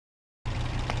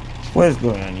What is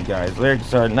going on, you guys? Larry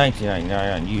started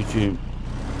 1999 on YouTube.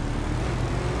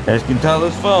 As you can tell,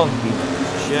 this phone's being a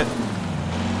piece of shit.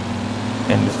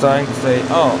 And deciding to say,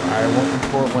 oh, I won't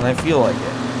record when I feel like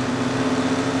it.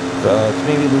 So it's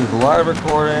made me lose a lot of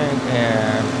recording,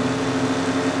 and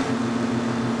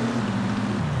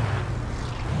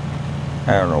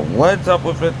I don't know what's up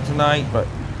with it tonight, but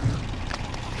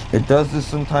it does this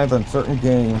sometimes on certain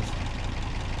games.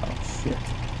 Oh, shit.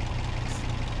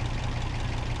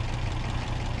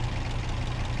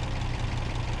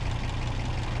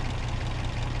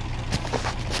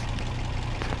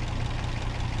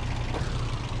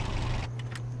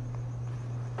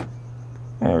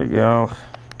 There we go.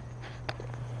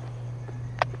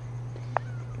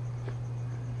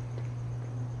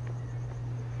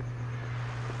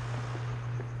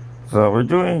 So we're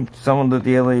doing some of the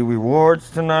daily rewards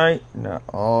tonight, not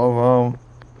all of them,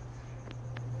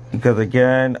 because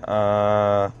again,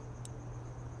 well,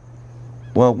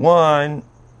 one,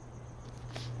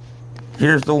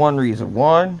 here's the one reason.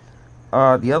 One,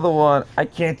 the other one, I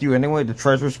can't do anyway, the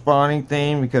treasure spawning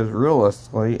thing, because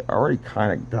realistically, I already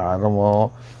kind of got them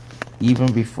all,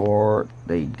 even before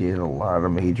they did a lot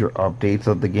of major updates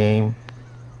of the game.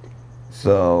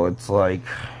 So it's like,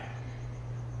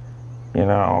 you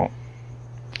know.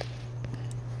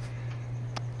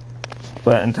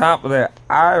 But on top of that,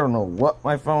 I don't know what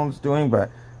my phone's doing,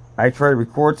 but I try to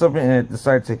record something and it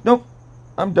decides to say, nope,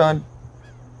 I'm done.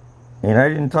 And I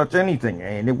didn't touch anything,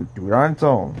 and it would do it on its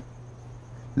own.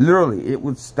 Literally, it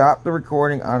would stop the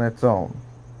recording on its own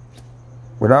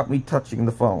without me touching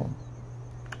the phone.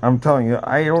 I'm telling you,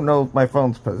 I don't know if my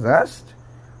phone's possessed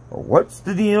or what's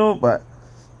the deal, but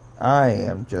I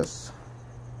am just...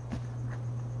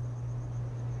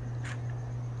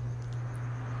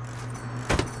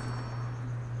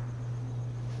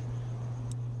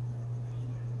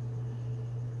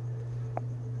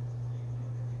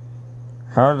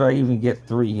 How did I even get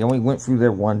 3? He only went through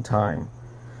there one time.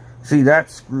 See,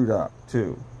 that's screwed up,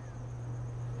 too.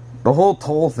 The whole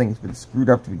toll thing's been screwed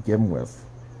up to begin with.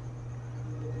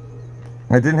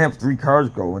 I didn't have 3 cars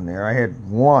go in there. I had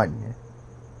 1,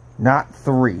 not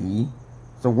 3.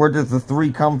 So where does the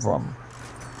 3 come from?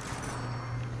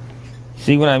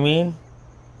 See what I mean?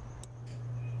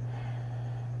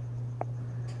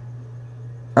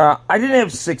 I didn't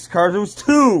have 6 cars. It was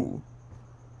 2.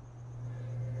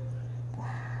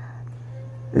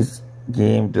 This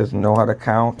game doesn't know how to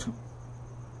count.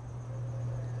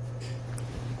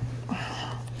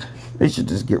 They should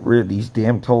just get rid of these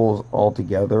damn tolls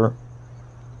altogether,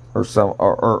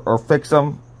 or fix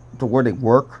them to where they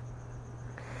work.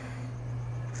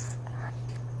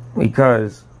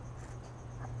 Because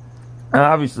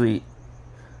obviously,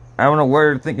 I don't know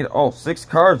where they're thinking. Oh, 6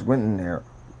 cars went in there.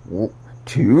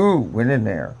 2 went in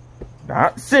there,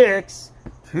 not 6.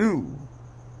 2.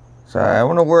 So I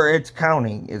don't know where its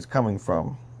counting is coming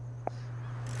from.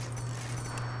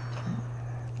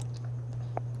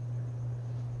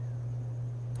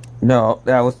 No,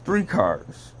 that was 3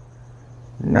 cars,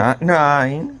 not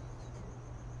 9.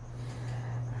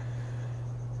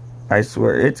 I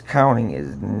swear, its counting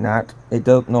is not... It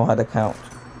doesn't know how to count.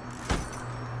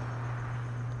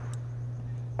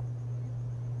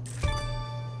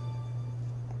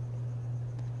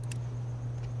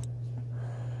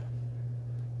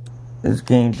 This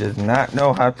game does not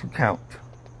know how to count.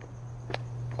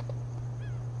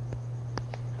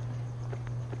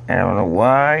 I don't know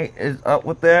why it's up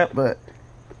with that, but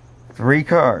 3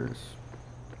 cars.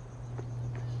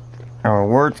 I don't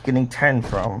know where it's getting 10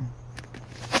 from.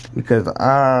 Because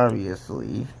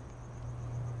obviously...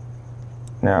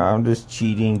 Now, I'm just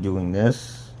cheating doing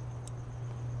this.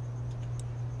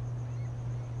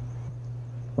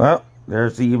 Well,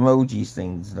 there's the emoji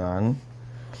things done.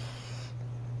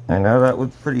 I know that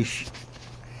was pretty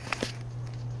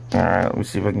Alright, let me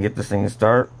see if I can get this thing to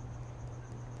start.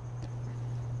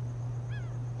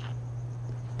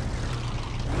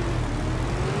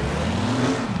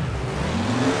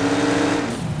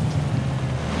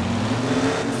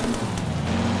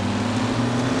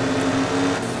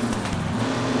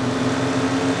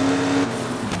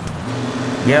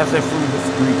 Yes, I flew the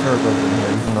 3 turbos in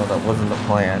here, even though that wasn't the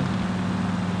plan.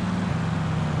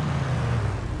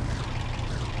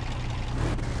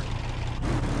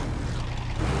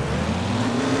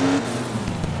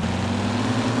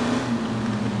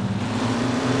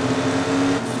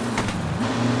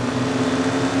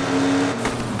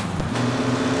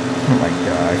 Oh my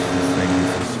gosh, this thing is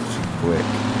just too quick.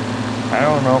 I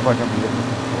don't know if I can be able to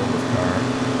control this car.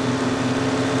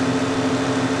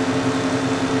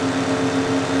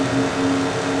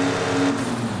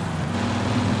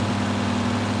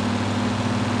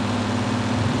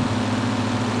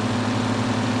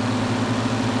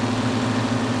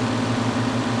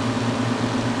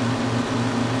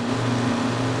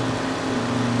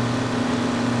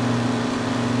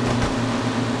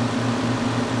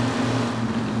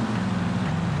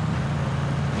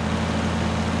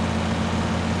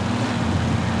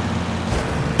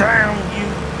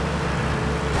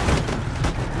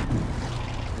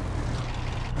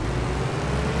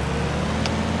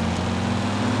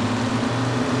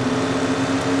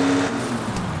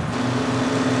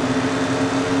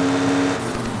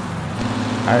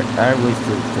 I wish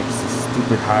they would fix this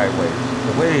stupid highway.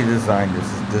 The way they designed this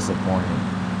is disappointing.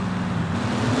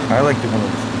 I liked it when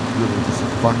it was really just a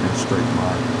fucking straight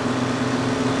line.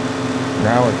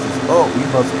 Now it's just, oh, we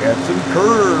must add some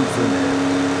curves in it.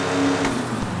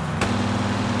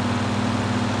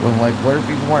 When, like, what if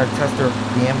people want to test their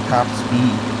damn top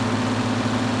speed?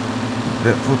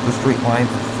 That's what the straight lines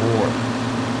is for.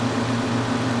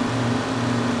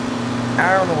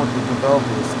 I don't know what the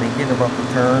developer was thinking about the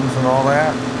turns and all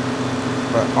that,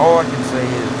 but all I can say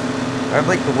is I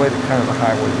like the way the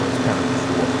highway was kind of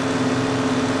before.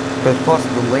 Because plus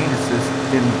the lane assist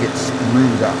didn't get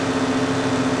screwed up.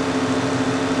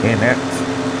 And that's,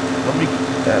 which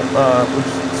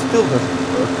still doesn't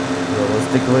work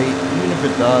realistically. Even if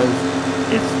it does,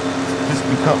 it's just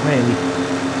become a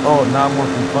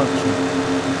non-working function.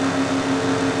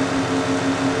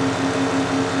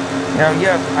 Now,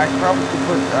 yes, I probably could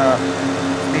put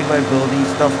state liability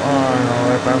stuff on and all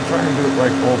that, but I'm trying to do it like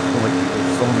old school, like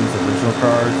some of these original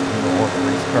cars, or the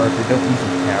race cars. They don't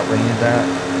usually have any of that.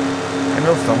 I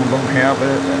know some of them have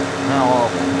it, but not all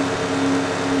of them.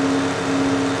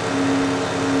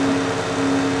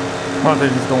 Plus, I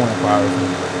just don't want to bother some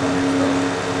of the kind of stuff.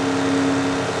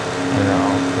 You know,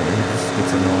 it just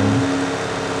gets annoying.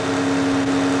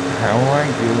 How am I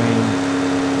doing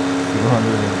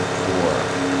 204?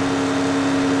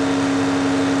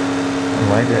 I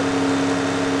like it.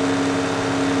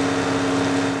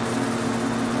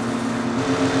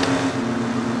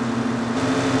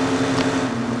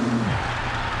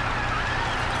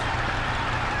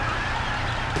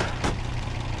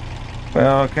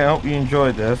 Well, okay, I hope you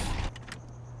enjoyed this.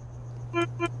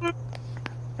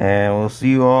 And we'll see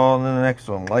you all in the next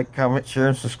one. Like, comment, share,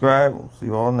 and subscribe. We'll see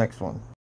you all in the next one.